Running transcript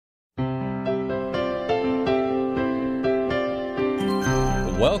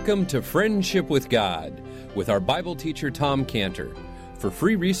Welcome to Friendship with God with our Bible teacher Tom Cantor. For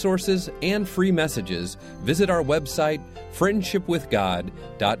free resources and free messages, visit our website,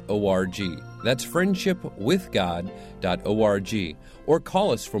 friendshipwithgod.org. That's friendshipwithgod.org. Or call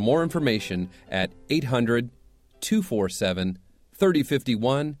us for more information at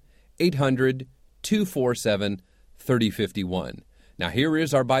 800-247-3051, 800-247-3051. Now here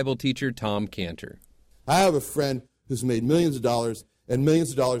is our Bible teacher, Tom Cantor. I have a friend who's made millions of dollars and millions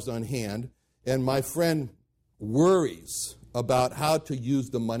of dollars on hand, and my friend worries about how to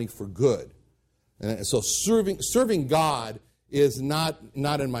use the money for good. And so serving God is not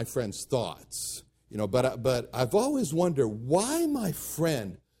in my friend's thoughts. But I've always wondered why my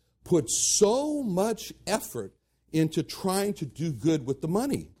friend put so much effort into trying to do good with the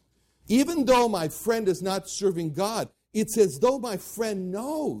money. Even though my friend is not serving God, it's as though my friend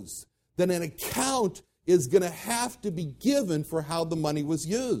knows that an account is going to have to be given for how the money was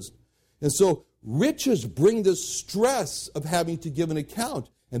used. And so riches bring this stress of having to give an account.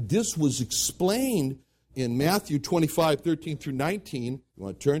 And this was explained in Matthew 25:13 through 19. You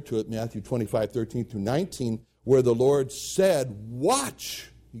want to turn to it, Matthew 25:13 through 19, where the Lord said,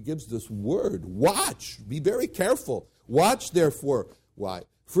 watch. He gives this word, watch. Be very careful. Watch, therefore. Why?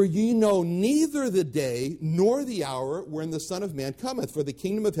 For ye know neither the day nor the hour wherein the Son of Man cometh. For the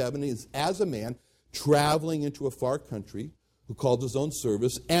kingdom of heaven is as a man traveling into a far country, who called his own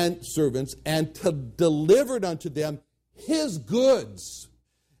servants, and delivered unto them his goods.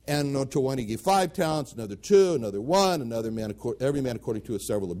 And to one he gave 5 talents, another 2, another 1, every man according to his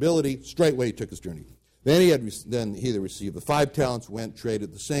several ability. Straightway he took his journey. Then he that received the 5 talents went,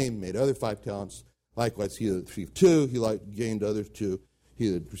 traded the same, made other 5 talents. Likewise he that received 2, he gained others 2. He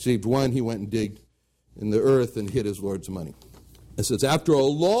that received 1, he went and digged in the earth and hid his Lord's money. It says, after a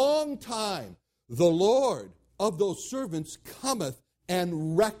long time, the Lord of those servants cometh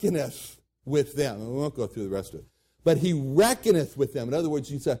and reckoneth with them. And we won't go through the rest of it. But he reckoneth with them. In other words,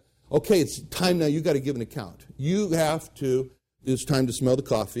 he said, okay, it's time now, you got to give an account. It's time to smell the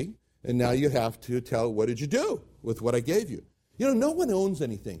coffee, and now you have to tell, what did you do with what I gave you? No one owns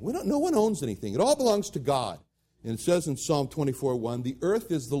anything. No one owns anything. It all belongs to God. And it says in Psalm 24:1, the earth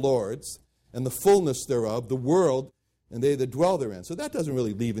is the Lord's, and the fullness thereof, the world, and they that dwell therein. So that doesn't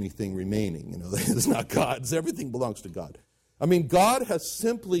really leave anything remaining. It's not God's. Everything belongs to God. I mean, God has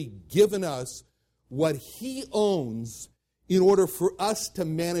simply given us what he owns in order for us to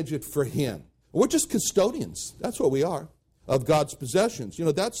manage it for him. We're just custodians. That's what we are, of God's possessions.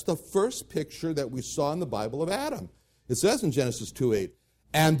 That's the first picture that we saw in the Bible of Adam. It says in Genesis 2:8,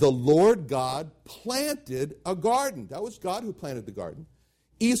 and the Lord God planted a garden. That was God who planted the garden,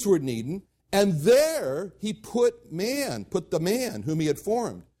 eastward in Eden. And there he put the man whom he had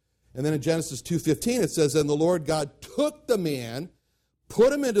formed. And then in Genesis 2:15 it says, and the Lord God took the man,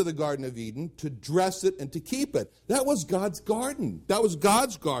 put him into the Garden of Eden to dress it and to keep it. That was God's garden. That was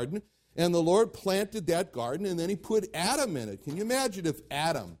God's garden. And the Lord planted that garden, and then he put Adam in it. Can you imagine if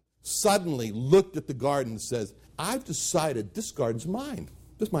Adam suddenly looked at the garden and says, I've decided this garden's mine.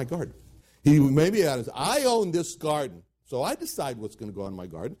 This is my garden. Maybe Adam says, I own this garden, so I decide what's going to go on my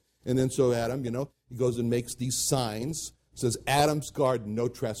garden. And then so Adam, he goes and makes these signs. Says, Adam's garden, no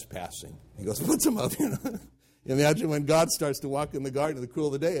trespassing. He goes, puts them up, Imagine when God starts to walk in the garden in the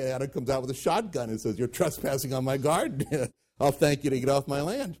cool of the day, Adam comes out with a shotgun and says, you're trespassing on my garden. I'll thank you to get off my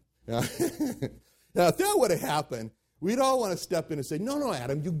land. Now, if that would have happened, we'd all want to step in and say, no,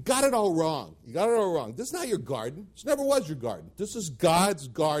 Adam, you got it all wrong. You got it all wrong. This is not your garden. This never was your garden. This is God's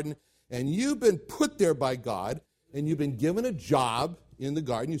garden, and you've been put there by God, and you've been given a job in the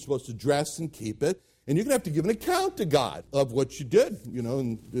garden. You're supposed to dress and keep it. And you're going to have to give an account to God of what you did,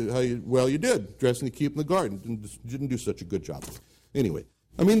 and how you did, dressing and keeping the garden. Didn't do such a good job. Anyway,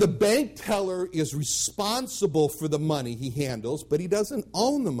 the bank teller is responsible for the money he handles, but he doesn't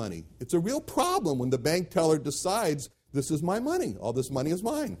own the money. It's a real problem when the bank teller decides, this is my money. All this money is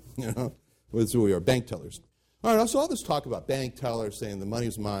mine. That's who we are, bank tellers. All right, so all this talk about bank tellers saying the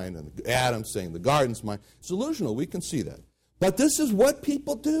money's mine and Adam saying the garden's mine, it's illusional. We can see that. But this is what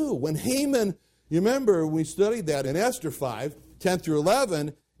people do. When Haman, you remember we studied that in Esther 5, 10 through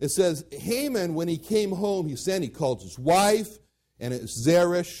 11, it says Haman, when he came home, he called his wife and his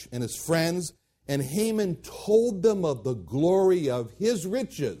Zeresh and his friends, and Haman told them of the glory of his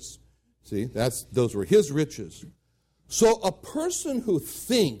riches. See, those were his riches. So a person who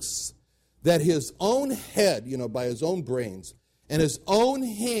thinks that his own head, by his own brains, and his own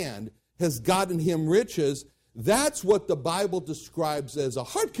hand has gotten him riches, that's what the Bible describes as a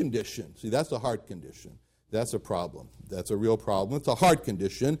heart condition. See, that's a heart condition. That's a problem. That's a real problem. It's a heart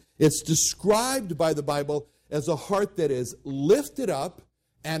condition. It's described by the Bible as a heart that is lifted up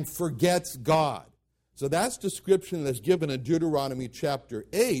and forgets God. So that's description that's given in Deuteronomy chapter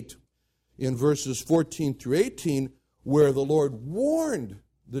 8 in verses 14 through 18, where the Lord warned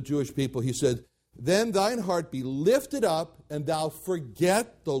the Jewish people. He said, then thine heart be lifted up, and thou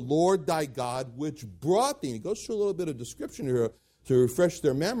forget the Lord thy God, which brought thee. He goes through a little bit of description here to refresh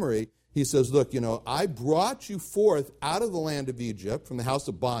their memory. He says, look, I brought you forth out of the land of Egypt, from the house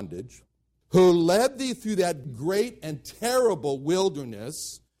of bondage, who led thee through that great and terrible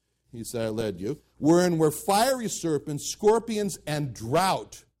wilderness. He said, I led you, wherein were fiery serpents, scorpions, and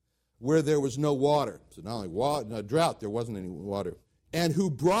drought, where there was no water. So not only drought, there wasn't any water. And who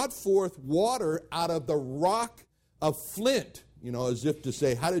brought forth water out of the rock of flint, as if to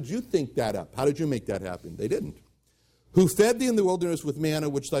say, how did you think that up? How did you make that happen? They didn't. Who fed thee in the wilderness with manna,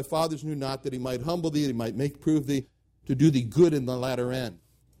 which thy fathers knew not, that he might humble thee, that he might prove thee, to do thee good in the latter end.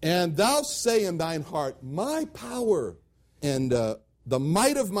 And thou say in thine heart, my power and the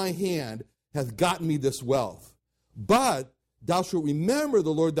might of my hand hath gotten me this wealth. But thou shalt remember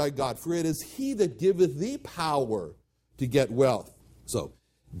the Lord thy God, for it is he that giveth thee power to get wealth. So,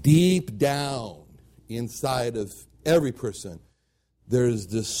 deep down inside of every person, there's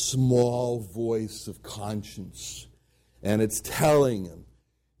this small voice of conscience. And it's telling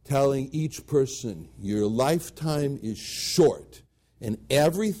each person, your lifetime is short, and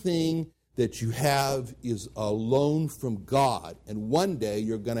everything that you have is a loan from God. And one day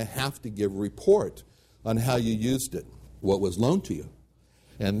you're going to have to give a report on how you used it, what was loaned to you.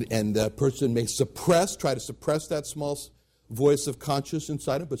 And that person may try to suppress that small voice of conscience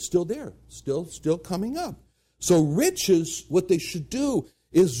inside him, but still there, still coming up. So riches, what they should do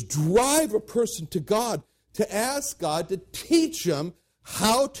is drive a person to God, to ask God to teach him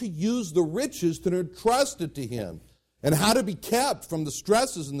how to use the riches that are entrusted to him, and how to be kept from the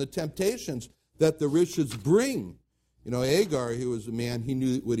stresses and the temptations that the riches bring. Agar, he was a man, he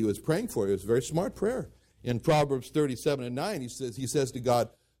knew what he was praying for. It was a very smart prayer. In Proverbs 37:9, he says to God,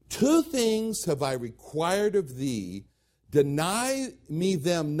 2 things have I required of thee, deny me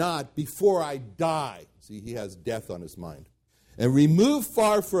them not before I die. See, he has death on his mind. And remove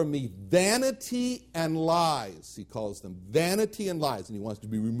far from me vanity and lies. He calls them vanity and lies. And he wants to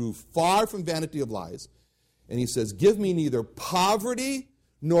be removed far from vanity of lies. And he says, give me neither poverty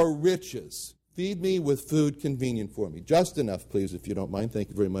nor riches. Feed me with food convenient for me. Just enough, please, if you don't mind. Thank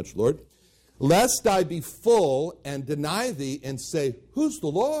you very much, Lord. Lest I be full and deny thee and say, who's the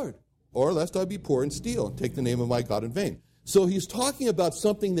Lord? Or lest I be poor and steal and take the name of my God in vain. So he's talking about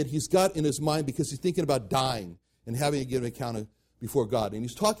something that he's got in his mind because he's thinking about dying and having to give an account before God. And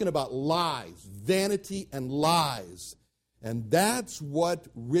he's talking about lies, vanity and lies. And that's what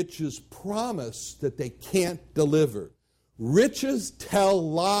riches promise that they can't deliver. Riches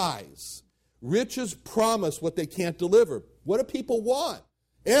tell lies. Riches promise what they can't deliver. What do people want?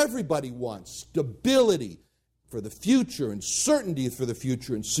 Everybody wants stability for the future, and certainty for the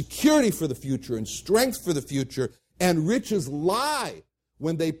future, and security for the future, and strength for the future. And riches lie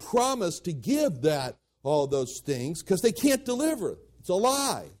when they promise to give all those things, because they can't deliver. It's a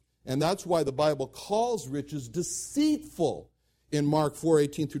lie. And that's why the Bible calls riches deceitful. In Mark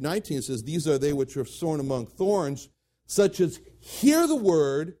 4:18-19, it says, these are they which are sown among thorns, such as hear the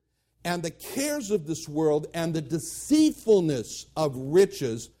word, and the cares of this world, and the deceitfulness of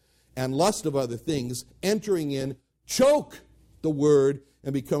riches, and lust of other things, entering in, choke the word,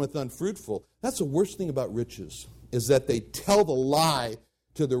 and becometh unfruitful. That's the worst thing about riches, is that they tell the lie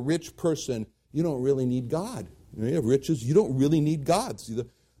to the rich person, you don't really need God. You have riches, you don't really need God. See,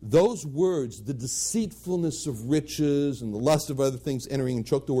 those words, the deceitfulness of riches and the lust of other things entering and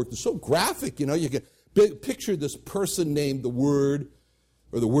choke the word, they're so graphic, You can picture this person named the Word,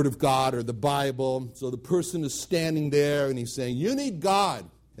 or the Word of God, or the Bible. So the person is standing there and he's saying, you need God.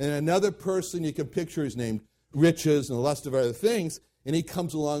 And another person, you can picture, is named riches and the lust of other things. And he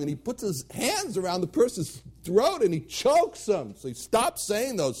comes along and he puts his hands around the person's throat and he chokes them. So he stops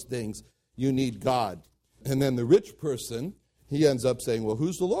saying those things. You need God. And then the rich person, he ends up saying, well,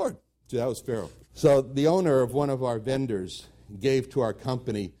 who's the Lord? See, that was Pharaoh. So the owner of one of our vendors gave to our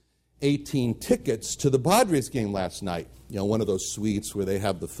company 18 tickets to the Padres game last night. One of those suites where they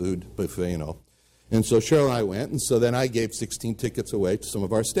have the food buffet, And so Cheryl and I went, and so then I gave 16 tickets away to some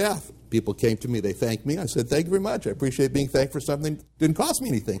of our staff. People came to me, they thanked me. I said, thank you very much. I appreciate being thanked for something that didn't cost me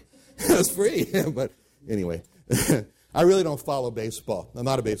anything. It was free. But anyway, I really don't follow baseball. I'm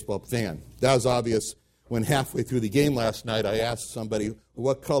not a baseball fan. That was obvious when halfway through the game last night, I asked somebody,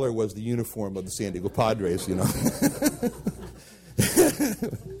 what color was the uniform of the San Diego Padres,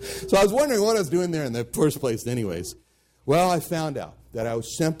 So I was wondering what I was doing there in the first place anyways. Well, I found out that I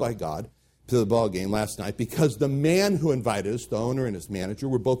was sent by God to the ball game last night because the man who invited us, the owner and his manager,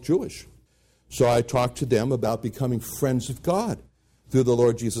 were both Jewish. So I talked to them about becoming friends of God through the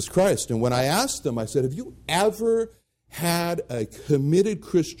Lord Jesus Christ. And when I asked them, I said, have you ever had a committed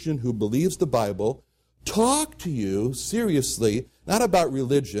Christian who believes the Bible talk to you seriously, not about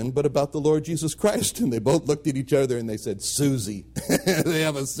religion, but about the Lord Jesus Christ? And they both looked at each other and they said, Susie. They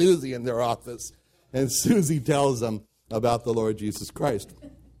have a Susie in their office. And Susie tells them about the Lord Jesus Christ.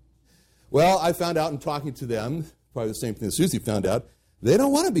 Well, I found out in talking to them, probably the same thing that Susie found out, they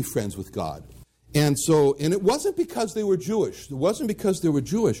don't want to be friends with God. And it wasn't because they were Jewish. It wasn't because they were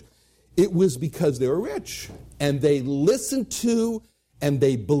Jewish. It was because they were rich. And they listened to and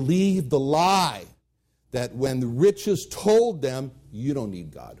they believed the lie that when the riches told them, you don't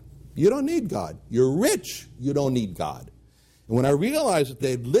need God. You don't need God. You're rich. You don't need God. And when I realized that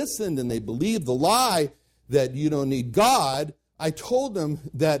they'd listened and they believed the lie that you don't need God, I told them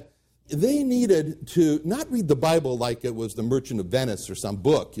that they needed to not read the Bible like it was the Merchant of Venice or some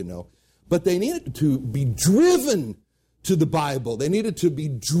book, but they needed to be driven to the Bible. They needed to be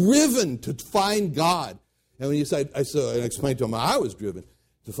driven to find God. And when I explained to them how I was driven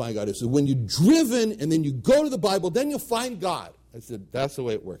to find God. I said, when you're driven and then you go to the Bible, then you'll find God. I said, that's the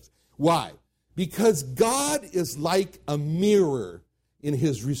way it works. Why? Because God is like a mirror in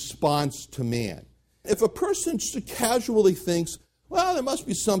his response to man. If a person just casually thinks, well, there must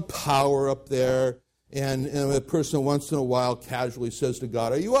be some power up there, and a person once in a while casually says to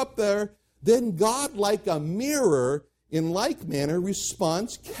God, are you up there? Then God, like a mirror, in like manner,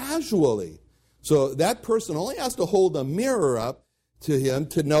 responds casually. So that person only has to hold a mirror up to him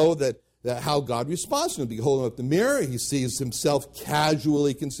to know that how God responds to him. He holds up the mirror, he sees himself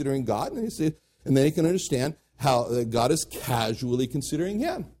casually considering God, and then he can understand how God is casually considering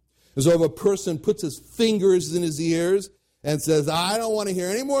him. And so if a person puts his fingers in his ears and says, I don't want to hear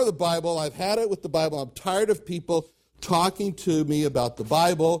any more of the Bible, I've had it with the Bible, I'm tired of people talking to me about the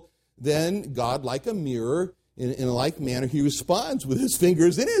Bible, then God, like a mirror, in a like manner, he responds with his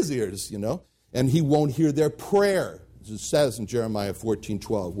fingers in his ears, and he won't hear their prayer. As it says in Jeremiah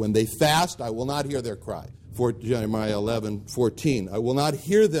 14:12, when they fast, I will not hear their cry. For Jeremiah 11:14, I will not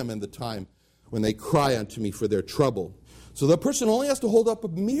hear them in the time when they cry unto me for their trouble. So the person only has to hold up a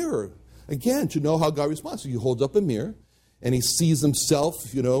mirror, again, to know how God responds. So he holds up a mirror, and he sees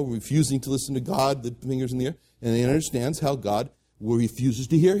himself, refusing to listen to God, the fingers in the air, and he understands how God refuses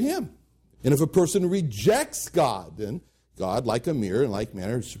to hear him. And if a person rejects God, then God, like a mirror, in like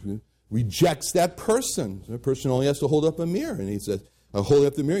manner, rejects that person. So the person only has to hold up a mirror, and he says, holding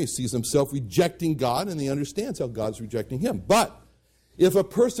up the mirror, he sees himself rejecting God, and he understands how God's rejecting him. But if a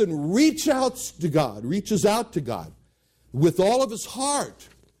person reaches out to God with all of his heart,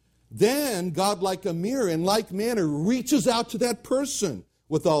 then God, like a mirror, in like manner, reaches out to that person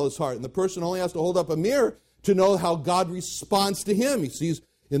with all his heart. And the person only has to hold up a mirror to know how God responds to him. He sees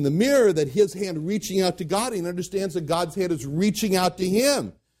in the mirror that his hand reaching out to God, and he understands that God's hand is reaching out to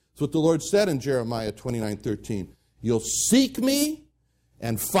him. That's what the Lord said in Jeremiah 29:13. You'll seek me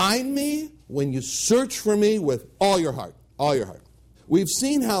and find me when you search for me with all your heart. All your heart. We've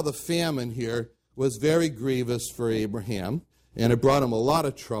seen how the famine here was very grievous for Abraham, and it brought him a lot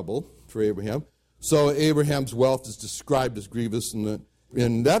of trouble for Abraham. So Abraham's wealth is described as grievous, and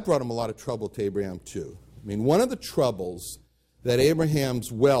that brought him a lot of trouble to Abraham too. I mean, one of the troubles that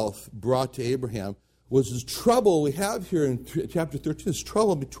Abraham's wealth brought to Abraham was his trouble we have here in chapter 13, this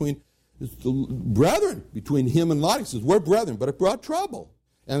trouble between the brethren, between him and Lot. He says, we're brethren, but it brought trouble.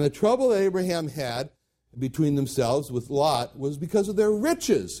 And the trouble that Abraham had between themselves with Lot was because of their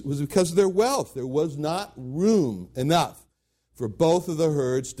riches. It was because of their wealth. There was not room enough for both of the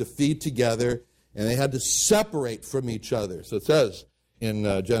herds to feed together, and they had to separate from each other. So it says in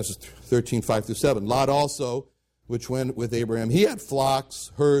Genesis 13, 5-7, Lot also, which went with Abraham, he had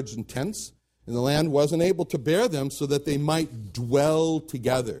flocks, herds, and tents, and the land wasn't able to bear them so that they might dwell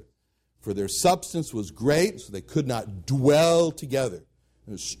together. For their substance was great, so they could not dwell together.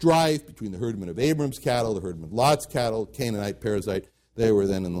 There was strife between the herdmen of Abram's cattle, the herdmen of Lot's cattle, Canaanite, Perizzite. They were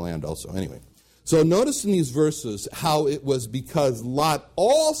then in the land also. Anyway, so notice in these verses how it was because Lot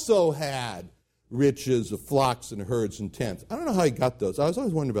also had riches of flocks and herds and tents. I don't know how he got those. I was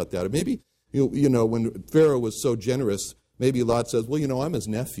always wondering about that. Maybe, when Pharaoh was so generous, maybe Lot says, well, I'm his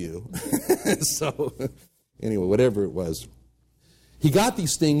nephew. So, anyway, whatever it was. He got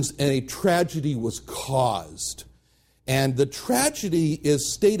these things, and a tragedy was caused. And the tragedy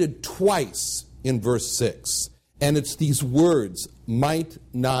is stated twice in verse 6. And it's these words, might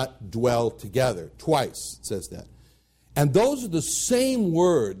not dwell together. Twice it says that. And those are the same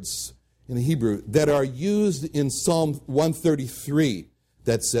words in the Hebrew that are used in Psalm 133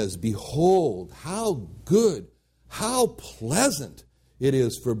 that says, behold, how good, how pleasant it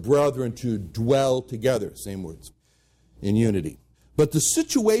is for brethren to dwell together. Same words, in unity. But the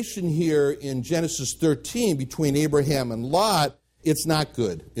situation here in Genesis 13 between Abraham and Lot, it's not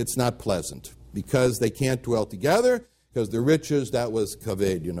good. It's not pleasant because they can't dwell together, because the riches, that was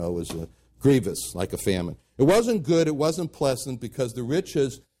kaved, was grievous, like a famine. It wasn't good. It wasn't pleasant because the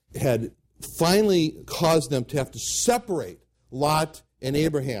riches had finally caused them to have to separate Lot and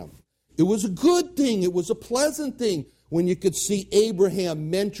Abraham. It was a good thing. It was a pleasant thing when you could see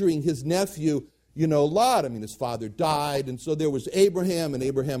Abraham mentoring his nephew, Lot. I mean, his father died, and so there was Abraham, and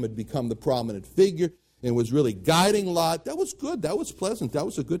Abraham had become the prominent figure and was really guiding Lot. That was good. That was pleasant. That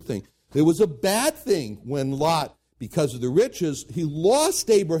was a good thing. It was a bad thing when Lot, because of the riches, he lost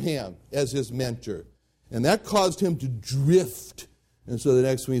Abraham as his mentor, and that caused him to drift. And so the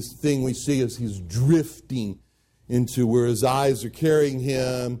next thing we see is he's drifting into where his eyes are carrying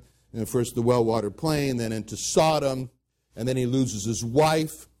him, first the well-watered plain, then into Sodom, and then he loses his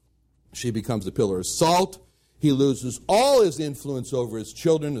wife. She becomes a pillar of salt. He loses all his influence over his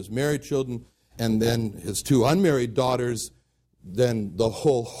children, his married children, and then his two unmarried daughters. Then the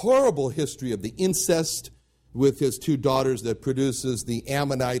whole horrible history of the incest with his two daughters that produces the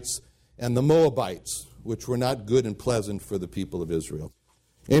Ammonites and the Moabites, which were not good and pleasant for the people of Israel.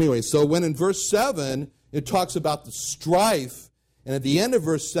 Anyway, so when in verse 7, it talks about the strife, and at the end of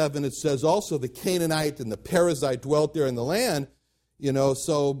verse 7, it says also the Canaanite and the Perizzite dwelt there in the land.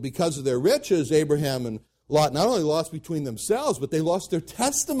 So because of their riches, Abraham and Lot not only lost between themselves, but they lost their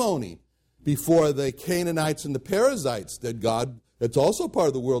testimony before the Canaanites and the Perizzites that's also part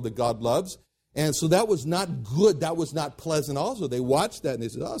of the world that God loves. And so that was not good. That was not pleasant also. They watched that and they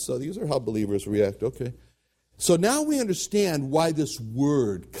said, so these are how believers react. Okay. So now we understand why this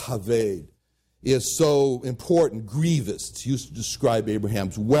word, kaved, is so important, grievous. It's used to describe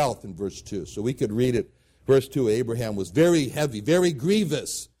Abraham's wealth in verse 2. So we could read it. Verse 2, Abraham was very heavy, very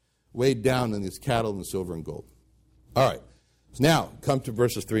grievous, weighed down in his cattle and silver and gold. All right. So now, come to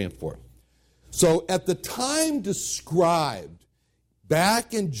verses 3 and 4. So at the time described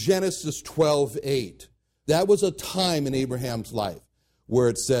back in Genesis 12:8, that was a time in Abraham's life where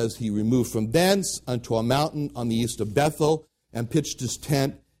it says he removed from thence unto a mountain on the east of Bethel and pitched his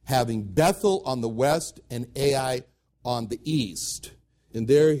tent, having Bethel on the west and Ai on the east. And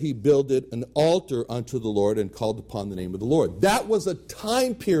there he builded an altar unto the Lord and called upon the name of the Lord. That was a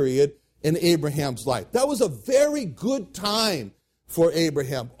time period in Abraham's life. That was a very good time for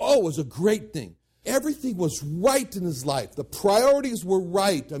Abraham. Oh, it was a great thing. Everything was right in his life. The priorities were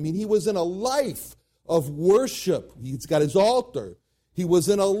right. I mean, he was in a life of worship. He's got his altar. He was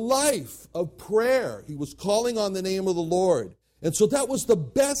in a life of prayer. He was calling on the name of the Lord. And so that was the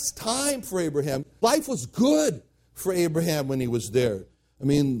best time for Abraham. Life was good for Abraham when he was there. I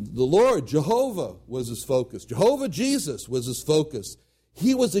mean, the Lord, Jehovah, was his focus. Jehovah Jesus was his focus.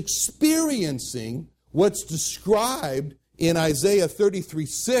 He was experiencing what's described in Isaiah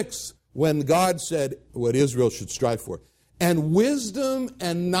 33:6 when God said what Israel should strive for. And wisdom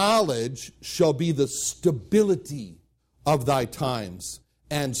and knowledge shall be the stability of thy times,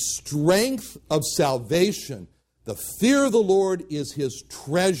 and strength of salvation. The fear of the Lord is his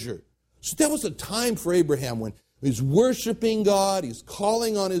treasure. So that was a time for Abraham when he's worshiping God, he's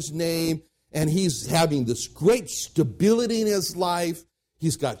calling on his name, and he's having this great stability in his life.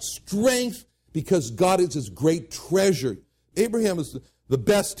 He's got strength because God is his great treasure. Abraham is the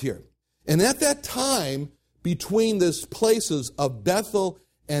best here. And at that time, between these places of Bethel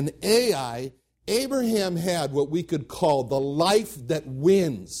and Ai, Abraham had what we could call the life that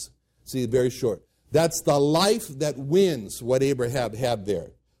wins. See, very short. That's the life that wins, what Abraham had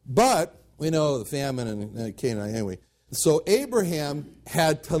there. But we know the famine in Canaan anyway. So Abraham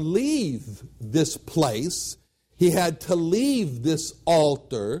had to leave this place. He had to leave this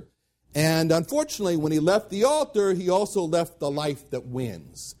altar. And unfortunately, when he left the altar, he also left the life that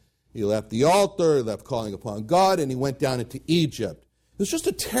wins. He left the altar, left calling upon God, and he went down into Egypt. It was just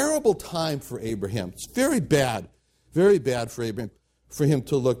a terrible time for Abraham. It's very bad for Abraham, for him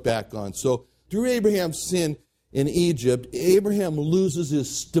to look back on. So through Abraham's sin in Egypt, Abraham loses his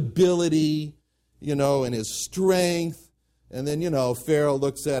stability, and his strength. And then, Pharaoh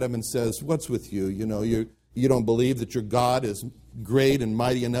looks at him and says, what's with you? You don't believe that your God is great and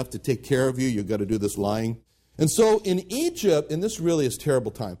mighty enough to take care of you. You've got to do this lying. And so in Egypt, and this really is a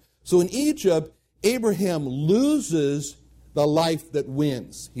terrible time. So in Egypt, Abraham loses the life that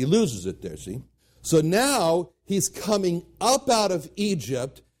wins. He loses it there, see? So now he's coming up out of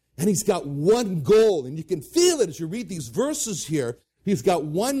Egypt, and he's got one goal. And you can feel it as you read these verses here. He's got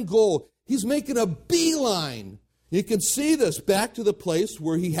one goal. He's making a beeline. You can see this back to the place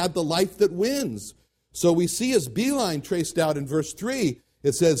where he had the life that wins. So we see his beeline traced out in verse 3.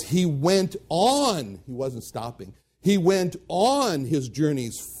 It says he went on. He wasn't stopping. He went on his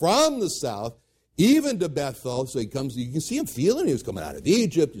journeys from the south, even to Bethel. So he comes, you can see him feeling. He was coming out of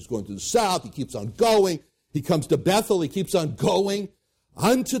Egypt. He's going to the south. He keeps on going. He comes to Bethel. He keeps on going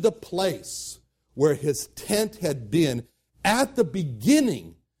unto the place where his tent had been at the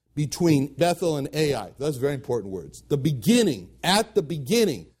beginning between Bethel and Ai. Those are very important words. The beginning, at the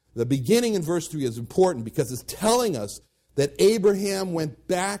beginning. The beginning in verse 3 is important because it's telling us that Abraham went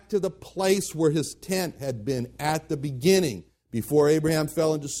back to the place where his tent had been at the beginning, before Abraham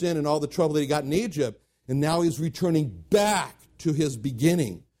fell into sin and all the trouble that he got in Egypt. And now he's returning back to his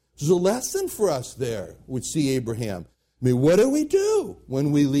beginning. There's a lesson for us there. We see Abraham. I mean, what do we do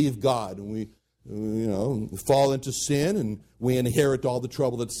when we leave God and we fall into sin and we inherit all the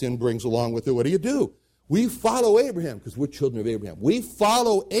trouble that sin brings along with it? What do? We follow Abraham because we're children of Abraham. We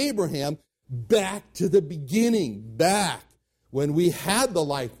follow Abraham back to the beginning, back when we had the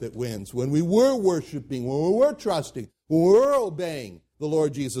life that wins, when we were worshiping, when we were trusting, when we were obeying the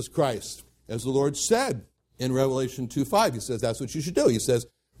Lord Jesus Christ. As the Lord said in Revelation 2:5, he says that's what you should do. He says,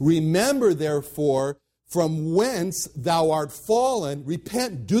 remember therefore from whence thou art fallen,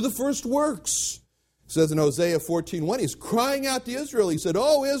 repent, do the first works. It says in Hosea 14:1, he's crying out to Israel. He said,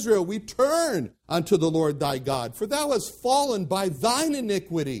 O Israel, return unto the Lord thy God, for thou hast fallen by thine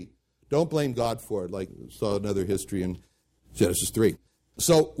iniquity. Don't blame God for it, like we saw another history in Genesis 3.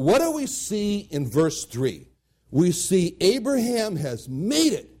 So what do we see in verse 3? We see Abraham has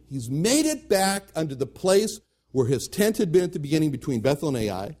made it. He's made it back unto the place where his tent had been at the beginning between Bethel and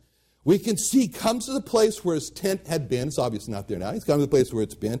Ai. We can see he comes to the place where his tent had been. It's obviously not there now. He's come to the place where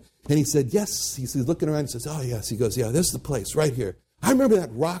it's been. And he said, yes. He's looking around and says, oh, yes. He goes, yeah, this is the place right here. I remember that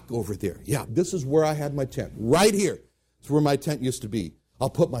rock over there. Yeah, this is where I had my tent. Right here. It's where my tent used to be. I'll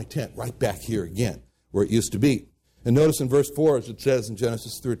put my tent right back here again, where it used to be. And notice in verse 4, as it says in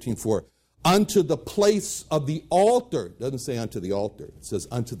Genesis 13:4, unto the place of the altar. It doesn't say unto the altar. It says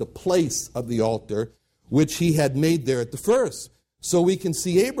unto the place of the altar, which he had made there at the first. So we can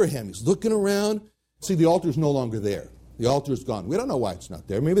see Abraham. He's looking around. See, the altar's no longer there. The altar's gone. We don't know why it's not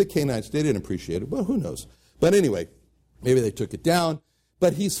there. Maybe the Canaanites, they didn't appreciate it. Well, who knows? But anyway, maybe they took it down.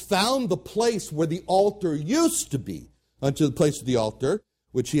 But he's found the place where the altar used to be, unto the place of the altar,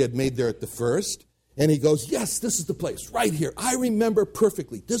 which he had made there at the first. And he goes, yes, this is the place, right here. I remember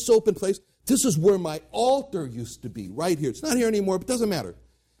perfectly. This open place, this is where my altar used to be, right here. It's not here anymore, but it doesn't matter.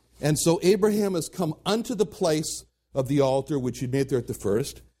 And so Abraham has come unto the place of the altar, which he made there at the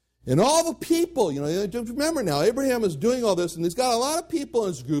first. And all the people, remember now, Abraham is doing all this, and he's got a lot of people in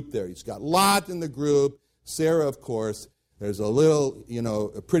his group there. He's got Lot in the group, Sarah, of course. There's a little,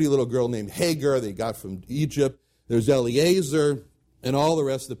 a pretty little girl named Hagar they got from Egypt. There's Eliezer and all the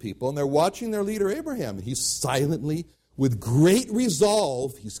rest of the people. And they're watching their leader, Abraham. And he's silently, with great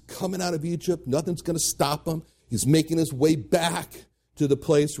resolve, he's coming out of Egypt. Nothing's going to stop him. He's making his way back to the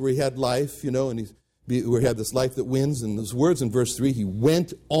place where he had life, and where he had this life that wins. And those words in verse 3, he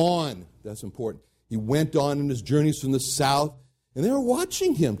went on. That's important. He went on in his journeys from the south. And they were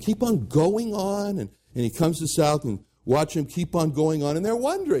watching him keep on going on. And he comes to the south and watch him keep on going on. And they're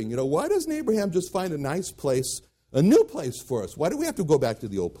wondering, why doesn't Abraham just find a nice place, a new place for us? Why do we have to go back to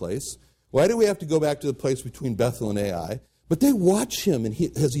the old place? Why do we have to go back to the place between Bethel and Ai? But they watch him, and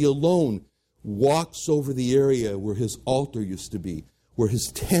as he alone walks over the area where his altar used to be, where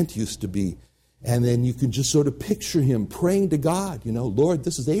his tent used to be. And then you can just sort of picture him praying to God, Lord,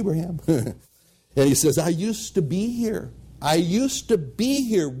 this is Abraham. And he says, I used to be here. I used to be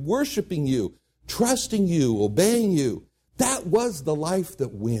here worshiping you, trusting you, obeying you. That was the life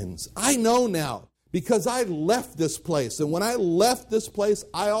that wins. I know now because I left this place. And when I left this place,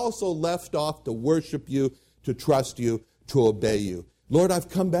 I also left off to worship you, to trust you, to obey you. Lord, I've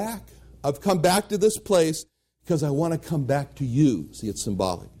come back. I've come back to this place because I want to come back to you. See, it's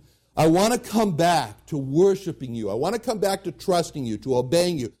symbolic. I want to come back to worshiping you. I want to come back to trusting you, to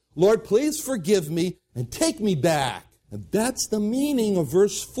obeying you. Lord, please forgive me and take me back. And that's the meaning of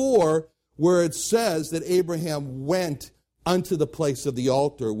verse 4, where it says that Abraham went unto the place of the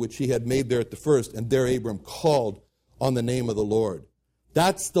altar, which he had made there at the first, and there Abram called on the name of the Lord.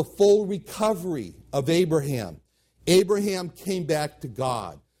 That's the full recovery of Abraham. Abraham came back to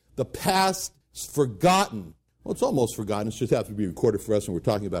God. The past is forgotten. Well, it's almost forgotten. It just has to be recorded for us, and we're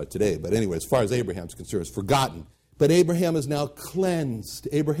talking about it today. But anyway, as far as Abraham's concerned, it's forgotten. But Abraham is now cleansed.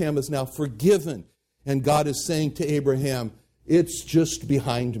 Abraham is now forgiven. And God is saying to Abraham, it's just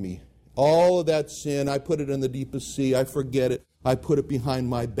behind me. All of that sin, I put it in the deepest sea. I forget it. I put it behind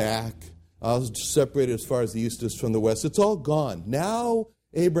my back. separated as far as the east is from the west. It's all gone. Now,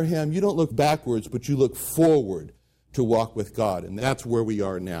 Abraham, you don't look backwards, but you look forward to walk with God. And that's where we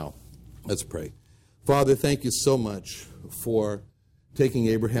are now. Let's pray. Father, thank you so much for taking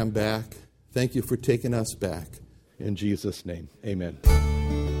Abraham back. Thank you for taking us back. In Jesus' name, amen.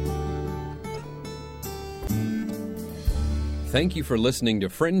 Thank you for listening to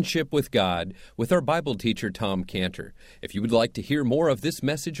Friendship with God with our Bible teacher, Tom Cantor. If you would like to hear more of this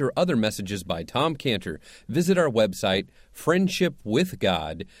message or other messages by Tom Cantor, visit our website,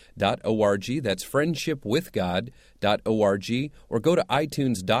 friendshipwithgod.org. That's friendshipwithgod.org, or go to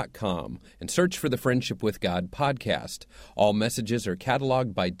itunes.com and search for the Friendship with God podcast. All messages are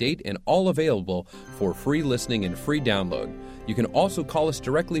cataloged by date and all available for free listening and free download. You can also call us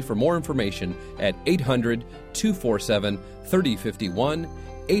directly for more information at 800-247-3051,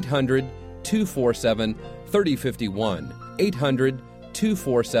 800-247-3051,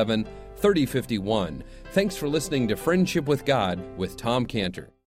 800-247-3051. Thanks for listening to Friendship with God with Tom Cantor.